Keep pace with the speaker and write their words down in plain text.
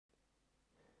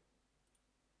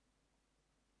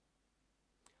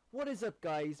What is up,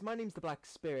 guys? My name's the Black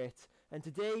Spirit, and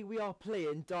today we are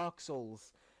playing Dark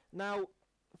Souls. Now,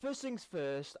 first things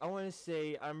first, I want to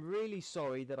say I'm really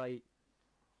sorry that I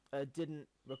didn't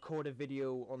record a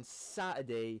video on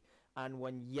Saturday and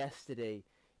one yesterday,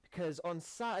 because on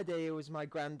Saturday it was my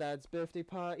granddad's birthday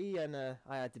party and I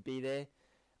had to be there,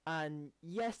 and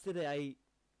yesterday I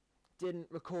didn't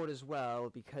record as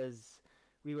well because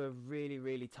we were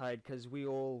really tired because we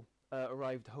all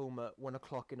arrived home at 1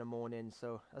 o'clock in the morning,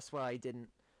 so that's why I didn't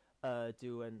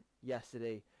do one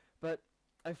yesterday. But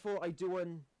I thought I'd do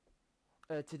one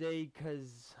today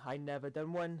because I never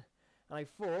done one, and I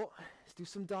thought let's do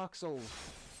some Dark Souls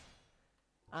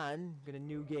and get a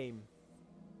new game.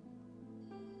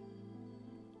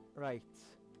 Right,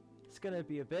 it's gonna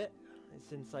be a bit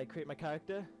since I create my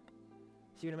character.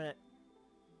 See you in a minute.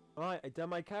 Alright, I done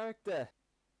my character.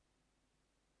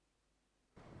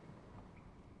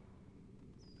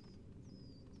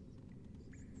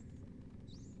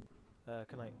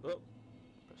 Can I... Oh!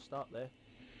 Press start there.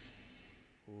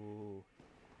 Ooh.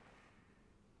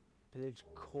 Pillage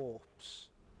corpse.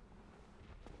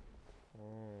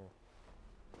 Oh.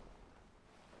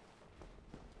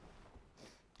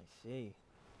 I see.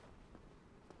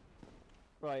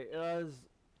 Right, it has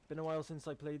been a while since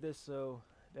I played this, so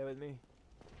bear with me.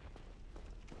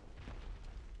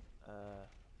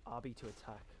 RB to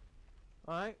attack.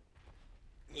 Alright.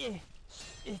 Yeah.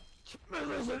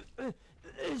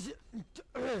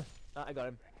 I got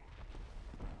him.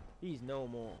 He's no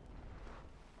more.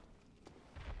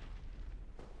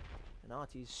 And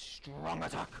Artie's strong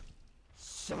attack.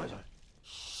 Samurai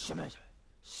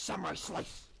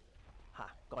slice. Ha,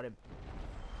 got him.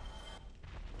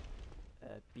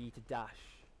 B to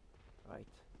dash. Right.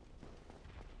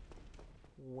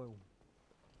 Whoa.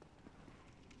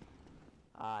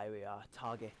 Ah, here we are.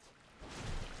 Target.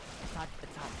 Attack,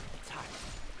 attack, attack.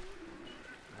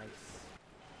 Nice.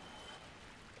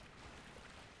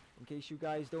 In case you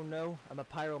guys don't know, I'm a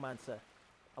pyromancer.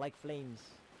 I like flames.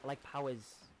 I like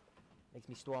powers. Makes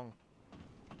me strong.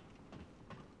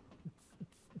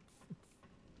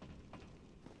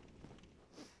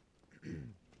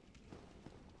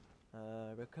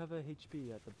 Recover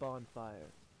HP at the bonfire.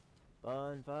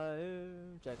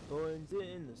 Bonfire, checkpoints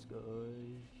in the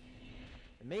sky.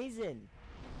 Amazing!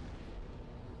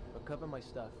 Recover my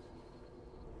stuff.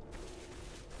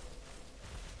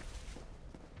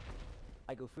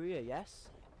 I go through here, yes?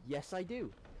 Yes, I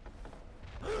do.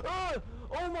 Oh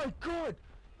my god!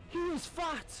 He is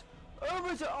fat! Oh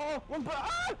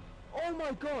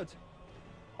my god!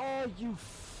 Oh, you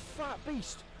fat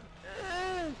beast!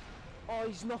 Oh,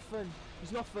 he's nothing.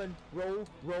 He's nothing. Roll,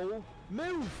 roll,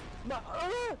 move!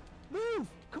 Move!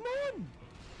 Come on!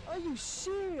 Are you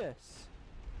serious?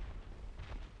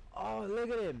 Oh, look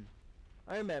at him.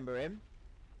 I remember him.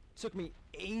 Took me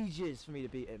ages for me to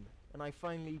beat him, and I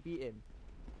finally beat him.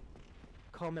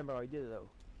 Can't remember how I did it though.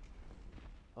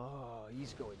 Oh,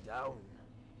 he's going down.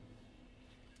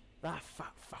 That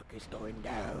fat fuck is going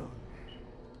down.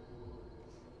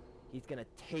 He's gonna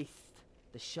taste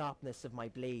the sharpness of my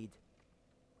blade.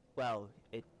 Well,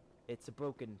 it's a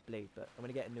broken blade, but I'm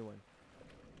gonna get a new one.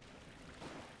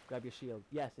 Grab your shield.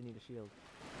 Yes, I need a shield.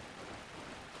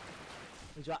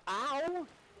 He's like, ow!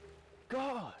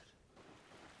 God!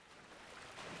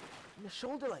 In the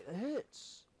shoulder, like, it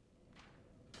hurts.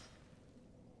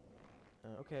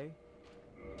 Okay.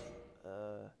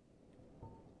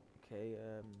 Okay,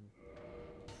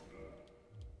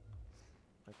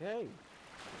 okay.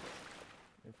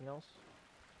 Anything else?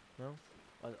 No?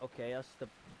 Okay,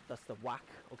 that's the whack.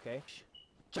 Okay.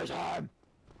 Chase him!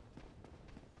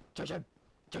 Chase him!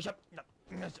 Chase him!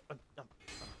 No,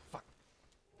 fuck.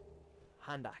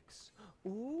 Hand axe.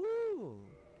 Ooh!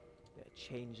 Yeah,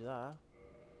 change that.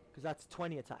 Because that's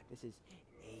 20 attack. This is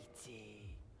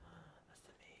 80. That's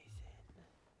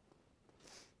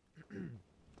amazing.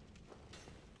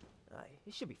 Aye,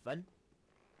 this should be fun.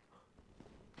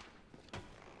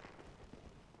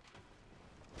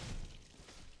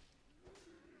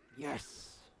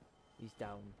 Yes! He's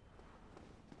down.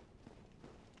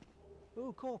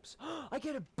 Ooh, corpse. I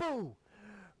get a bow!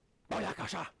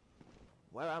 Bayakasha!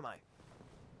 Where am I?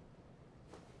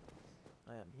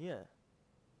 I am here.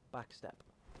 Backstep.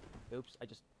 Oops, I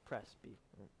just press B.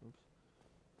 Oops.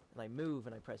 And I move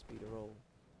and I press B to roll.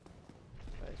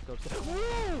 Alright, let's go upstairs.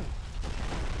 Whoa!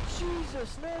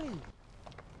 Jesus, Nelly!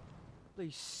 They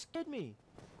scared me!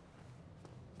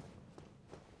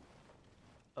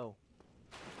 Oh.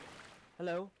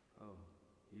 Hello? Oh,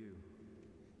 you.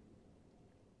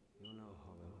 You're no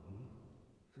hollow.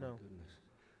 Thank No. goodness.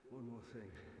 One more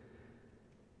thing.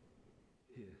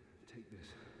 Here, take this.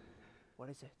 What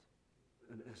is it?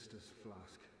 An Estus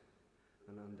flask.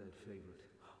 An undead favorite.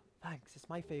 Thanks, it's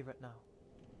my favorite now.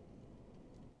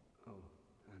 Oh,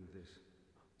 and this.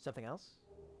 Something else?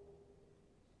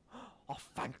 Oh,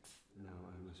 thanks! Now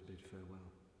I must bid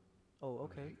farewell. Oh, I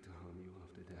okay. hate to harm you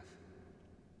after death.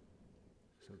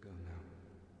 So go now,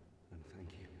 and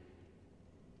thank you.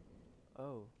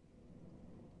 Oh.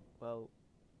 Well,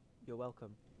 you're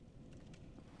welcome.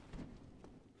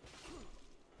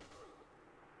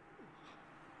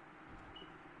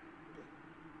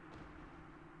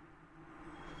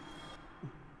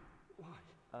 Why?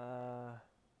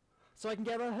 So I can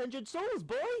get 100 souls,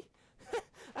 boy!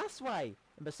 That's why.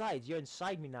 And besides, you're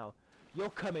inside me now. You're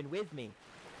coming with me.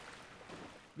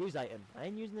 Use item. I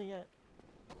ain't using it yet.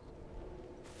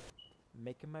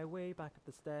 Making my way back up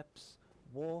the steps.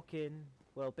 Walking.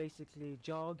 Well, basically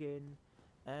jogging.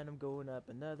 And I'm going up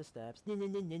another steps.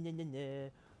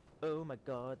 Oh my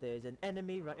god, there's an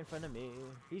enemy right in front of me.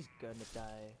 He's gonna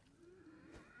die.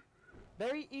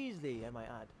 Very easily, I might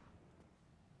add.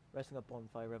 Resting a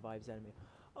bonfire revives enemy.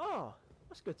 Oh,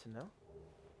 that's good to know.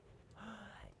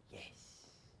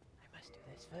 Yes, I must do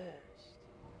this first.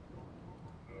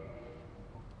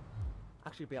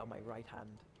 Actually, be out my right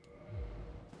hand.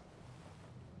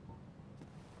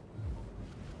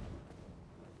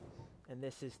 And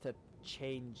this is to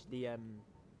change the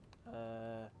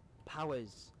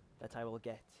powers that I will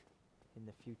get in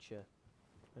the future.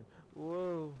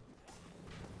 Whoa.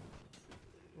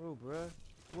 Whoa, bruh.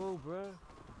 Whoa, bruh.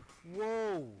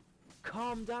 Whoa!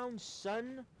 Calm down,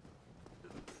 son!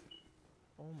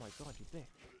 Oh my god, you bitch.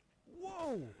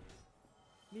 Whoa!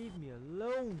 Leave me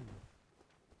alone!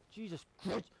 Jesus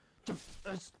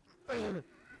Christ! Oh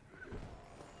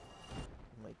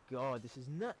my god, this is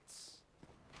nuts!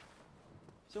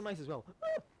 So nice as well.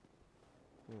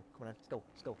 Ooh, come on, let's go,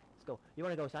 let's go, let's go. You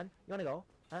wanna go, son? You wanna go?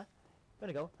 Huh? You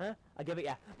wanna go? Huh? I give it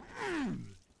ya.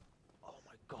 Oh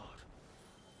my god.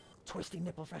 Twisting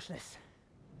nipple freshness.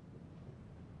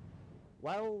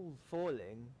 While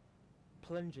falling,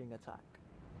 plunging attack.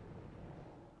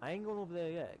 I ain't going over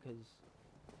there yet, because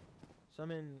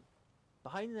summon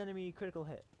behind an enemy critical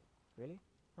hit. Really?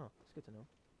 Oh, it's good to know.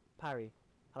 Parry.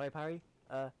 How do I parry?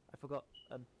 I forgot.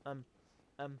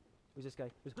 Who's this guy?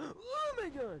 Oh my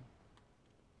god!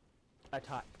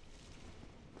 Attack.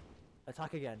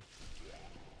 Attack again.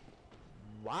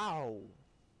 Wow!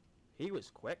 He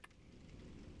was quick.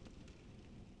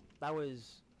 That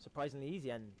was surprisingly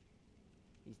easy, and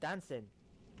he's dancing.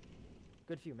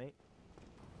 Good for you, mate.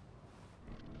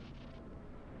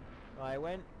 I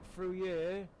went through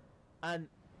here, and...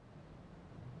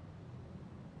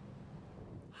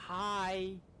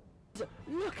 Hi!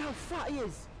 Look how fat he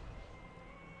is!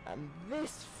 And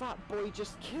this fat boy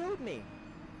just killed me!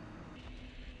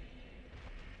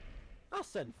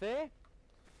 That's unfair!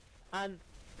 And...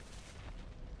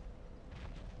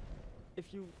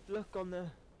 if you look on the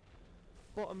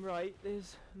bottom right,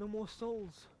 there's no more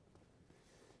souls.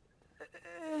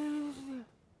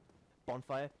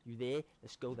 Bonfire, you there?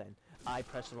 Let's go then. I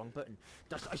pressed the wrong button.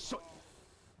 I saw.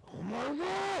 Oh my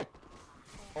god!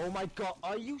 Oh my god!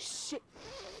 Are you sick?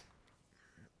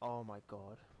 Oh my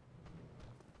god!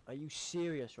 Are you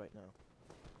serious right now?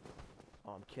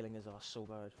 Oh, I'm killing his ass so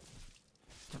bad.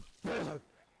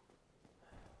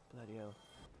 Bloody hell!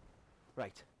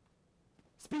 Right.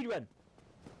 Speed run.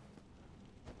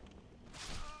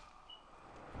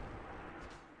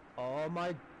 Oh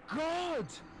my god!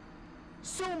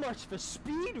 So much for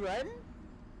speed run!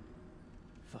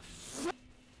 For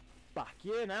back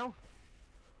here now.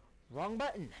 Wrong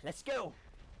button. Let's go.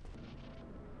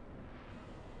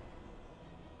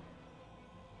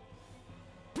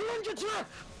 Plunge attack!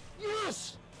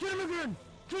 Yes! Get him again!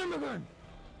 Get him again!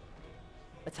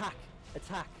 Attack!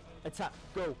 Attack! Attack!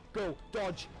 Go! Go!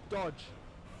 Dodge! Dodge!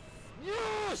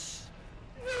 Yes!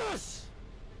 Yes!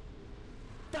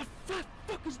 That fat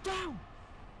fucker's down!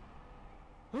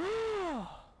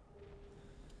 Oh,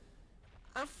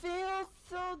 I feel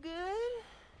so good.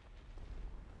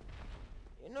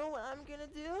 You know what I'm gonna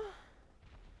do?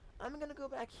 I'm gonna go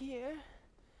back here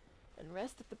and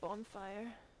rest at the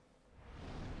bonfire.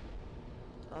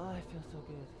 Oh, I feel so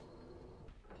good.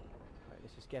 Alright,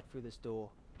 let's just get through this door.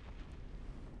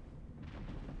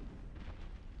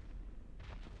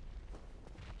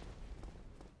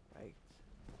 Right.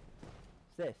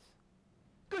 What's this?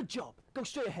 Good job! Go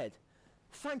straight ahead!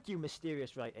 Thank you,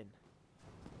 mysterious writing.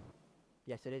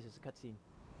 Yes, it is. It's a cutscene.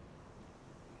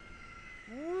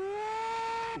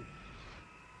 Woo!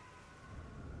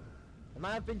 And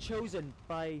I have been chosen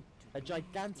by a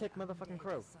gigantic motherfucking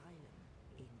crow.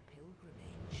 In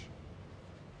pilgrimage.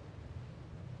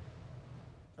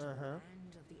 Uh-huh.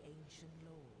 Land of the ancient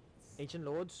lords. Ancient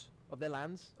lords of their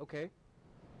lands. Okay.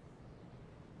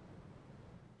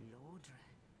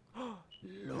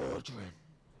 Lordran.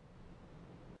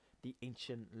 The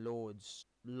ancient lords.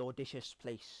 Lordicious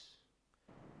place.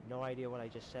 No idea what I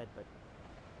just said, but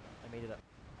I made it up.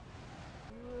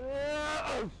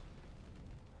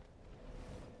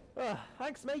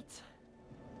 Thanks, mate.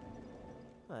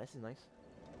 Oh, this is nice.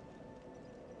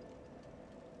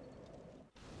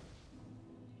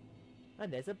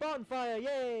 And there's a bonfire,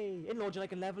 yay! In Lordran I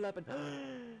can level up and...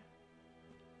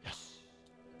 Yes!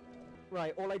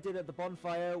 Right, all I did at the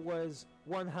bonfire was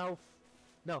 1 health...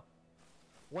 No.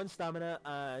 1 stamina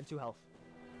and 2 health.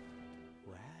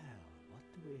 Well, what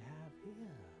do we have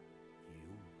here?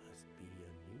 You must be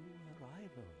a new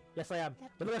arrival. Yes, I am.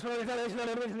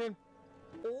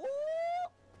 Oh!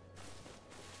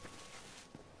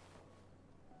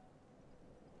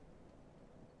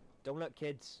 Don't look,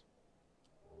 kids.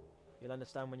 You'll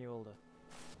understand when you're older.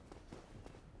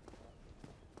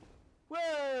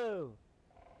 Whoa!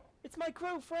 It's my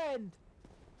crow friend!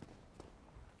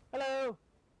 Hello!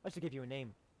 I should give you a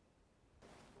name.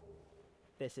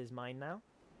 This is mine now.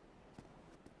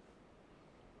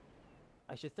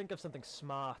 I should think of something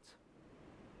smart.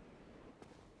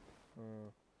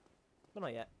 But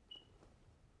not yet.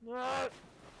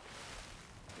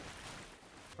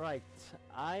 Right,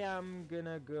 I am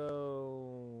gonna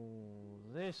go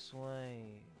this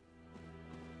way.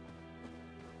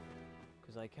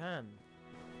 'Cause I can.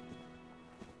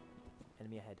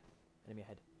 Enemy ahead. Enemy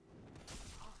ahead.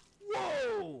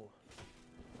 Whoa!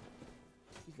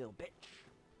 You little bitch.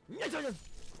 Yes, I am. Come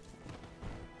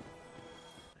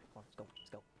on, let's go. Let's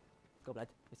go. Go, blood.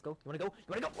 Let's go. You wanna go? You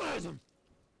wanna go? Where's him?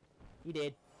 He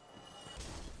did.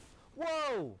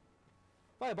 Whoa!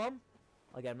 Firebomb.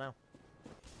 I'll get him now.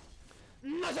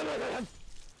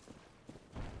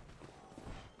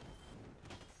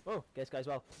 Oh, get this guy as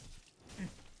well.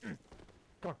 Come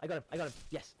on, I got him. I got him.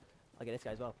 Yes. I'll get this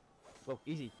guy as well. Whoa,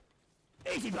 easy.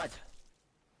 Easy, blood.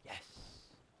 Yes.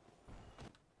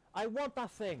 I want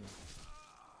that thing.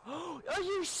 Are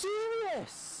you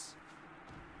serious?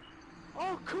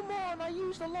 Oh, come on. I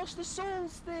used the Lost the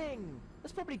Souls thing.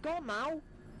 That's probably gone now.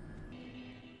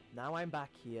 Now I'm back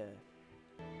here.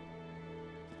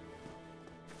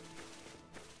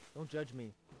 Don't judge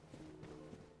me.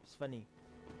 It's funny.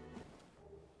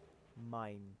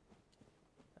 Mine.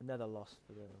 Another loss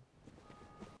for the...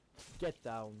 Get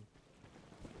down.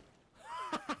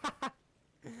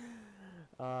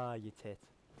 Ah, you tit.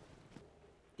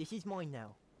 This is mine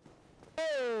now.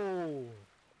 Oh!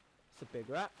 It's a big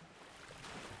rat.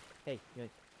 Hey, you know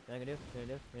what I'm gonna do? You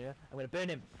know what I'm gonna do? I'm gonna burn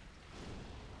him.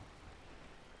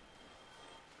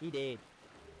 He did.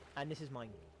 And this is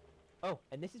mine. Oh,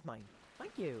 and this is mine.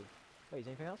 Thank you. Wait, is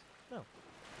there anything else? No.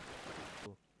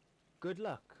 Good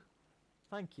luck.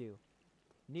 Thank you.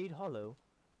 Need hollow.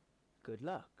 Good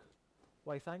luck.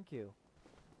 Why, thank you.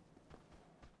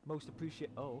 Most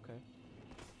appreciate. Oh, okay.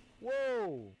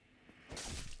 Whoa!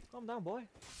 Calm down, boy.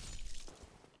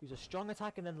 Use a strong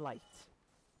attack and then light.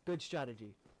 Good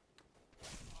strategy.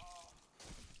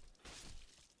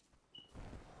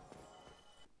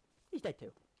 He's dead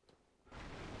too.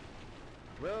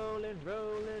 Rolling,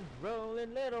 rolling,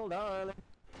 rolling, little darling.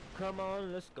 Come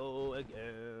on, let's go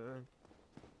again.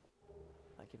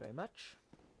 Thank you very much.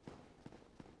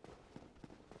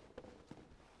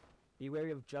 Be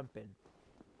wary of jumping.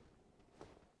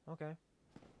 Okay.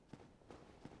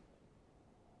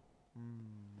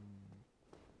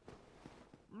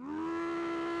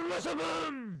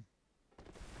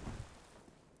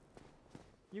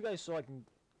 You guys saw I can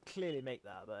clearly make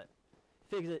that, but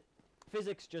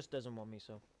physics just doesn't want me,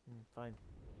 so fine.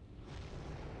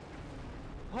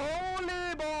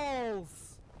 Holy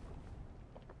balls!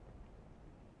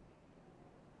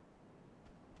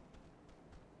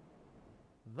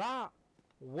 That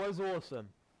was awesome.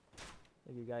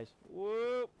 Thank you guys.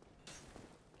 Whoa!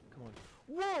 Come on.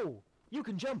 Whoa! You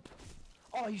can jump!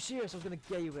 Oh, are you serious? I was gonna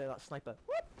get you with that sniper.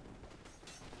 Whoop!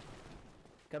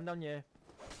 Come down here.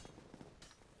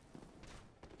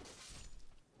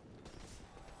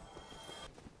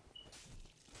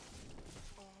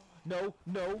 No,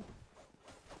 no.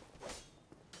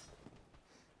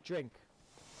 Drink.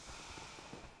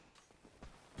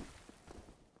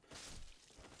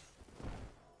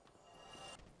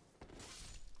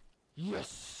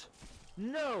 Yes!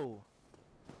 No!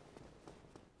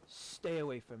 Stay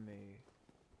away from me.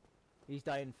 He's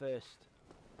dying first.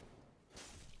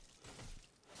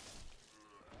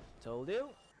 Told you.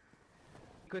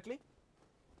 Quickly.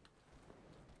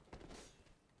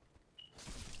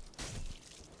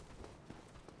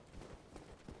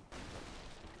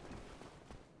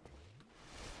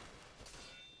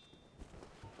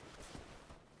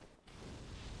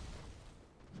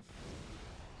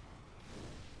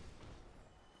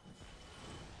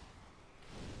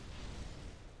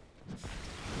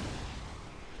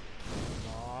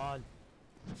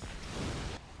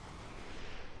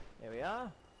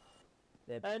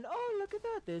 And oh, look at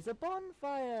that, there's a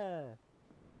bonfire!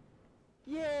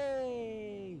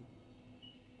 Yay!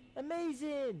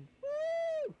 Amazing!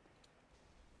 Woo!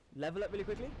 Level up really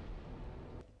quickly.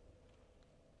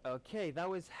 Okay, that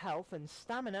was health and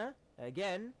stamina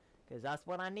again, because that's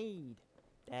what I need.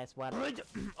 That's what I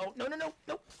oh, no, no, no,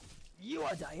 no! You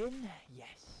are dying,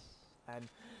 yes. And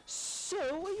so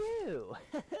are you!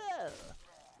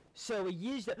 So we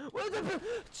used it.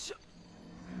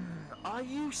 Are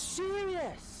you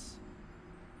serious?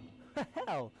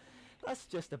 Hell, that's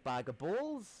just a bag of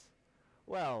balls.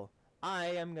 Well, I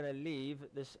am gonna leave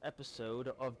this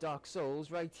episode of Dark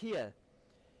Souls right here.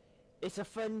 It's a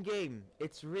fun game.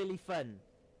 It's really fun.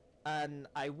 And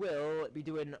I will be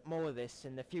doing more of this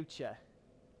in the future.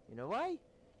 You know why?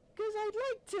 Because I'd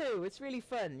like to. It's really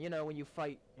fun, you know, when you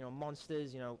fight, you know,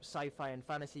 monsters, you know, sci-fi and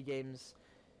fantasy games.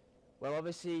 Well,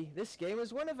 obviously, this game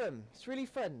is one of them. It's really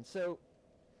fun. So,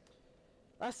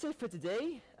 that's it for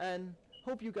today. And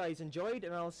hope you guys enjoyed.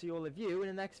 And I'll see all of you in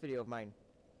the next video of mine.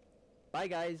 Bye,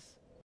 guys.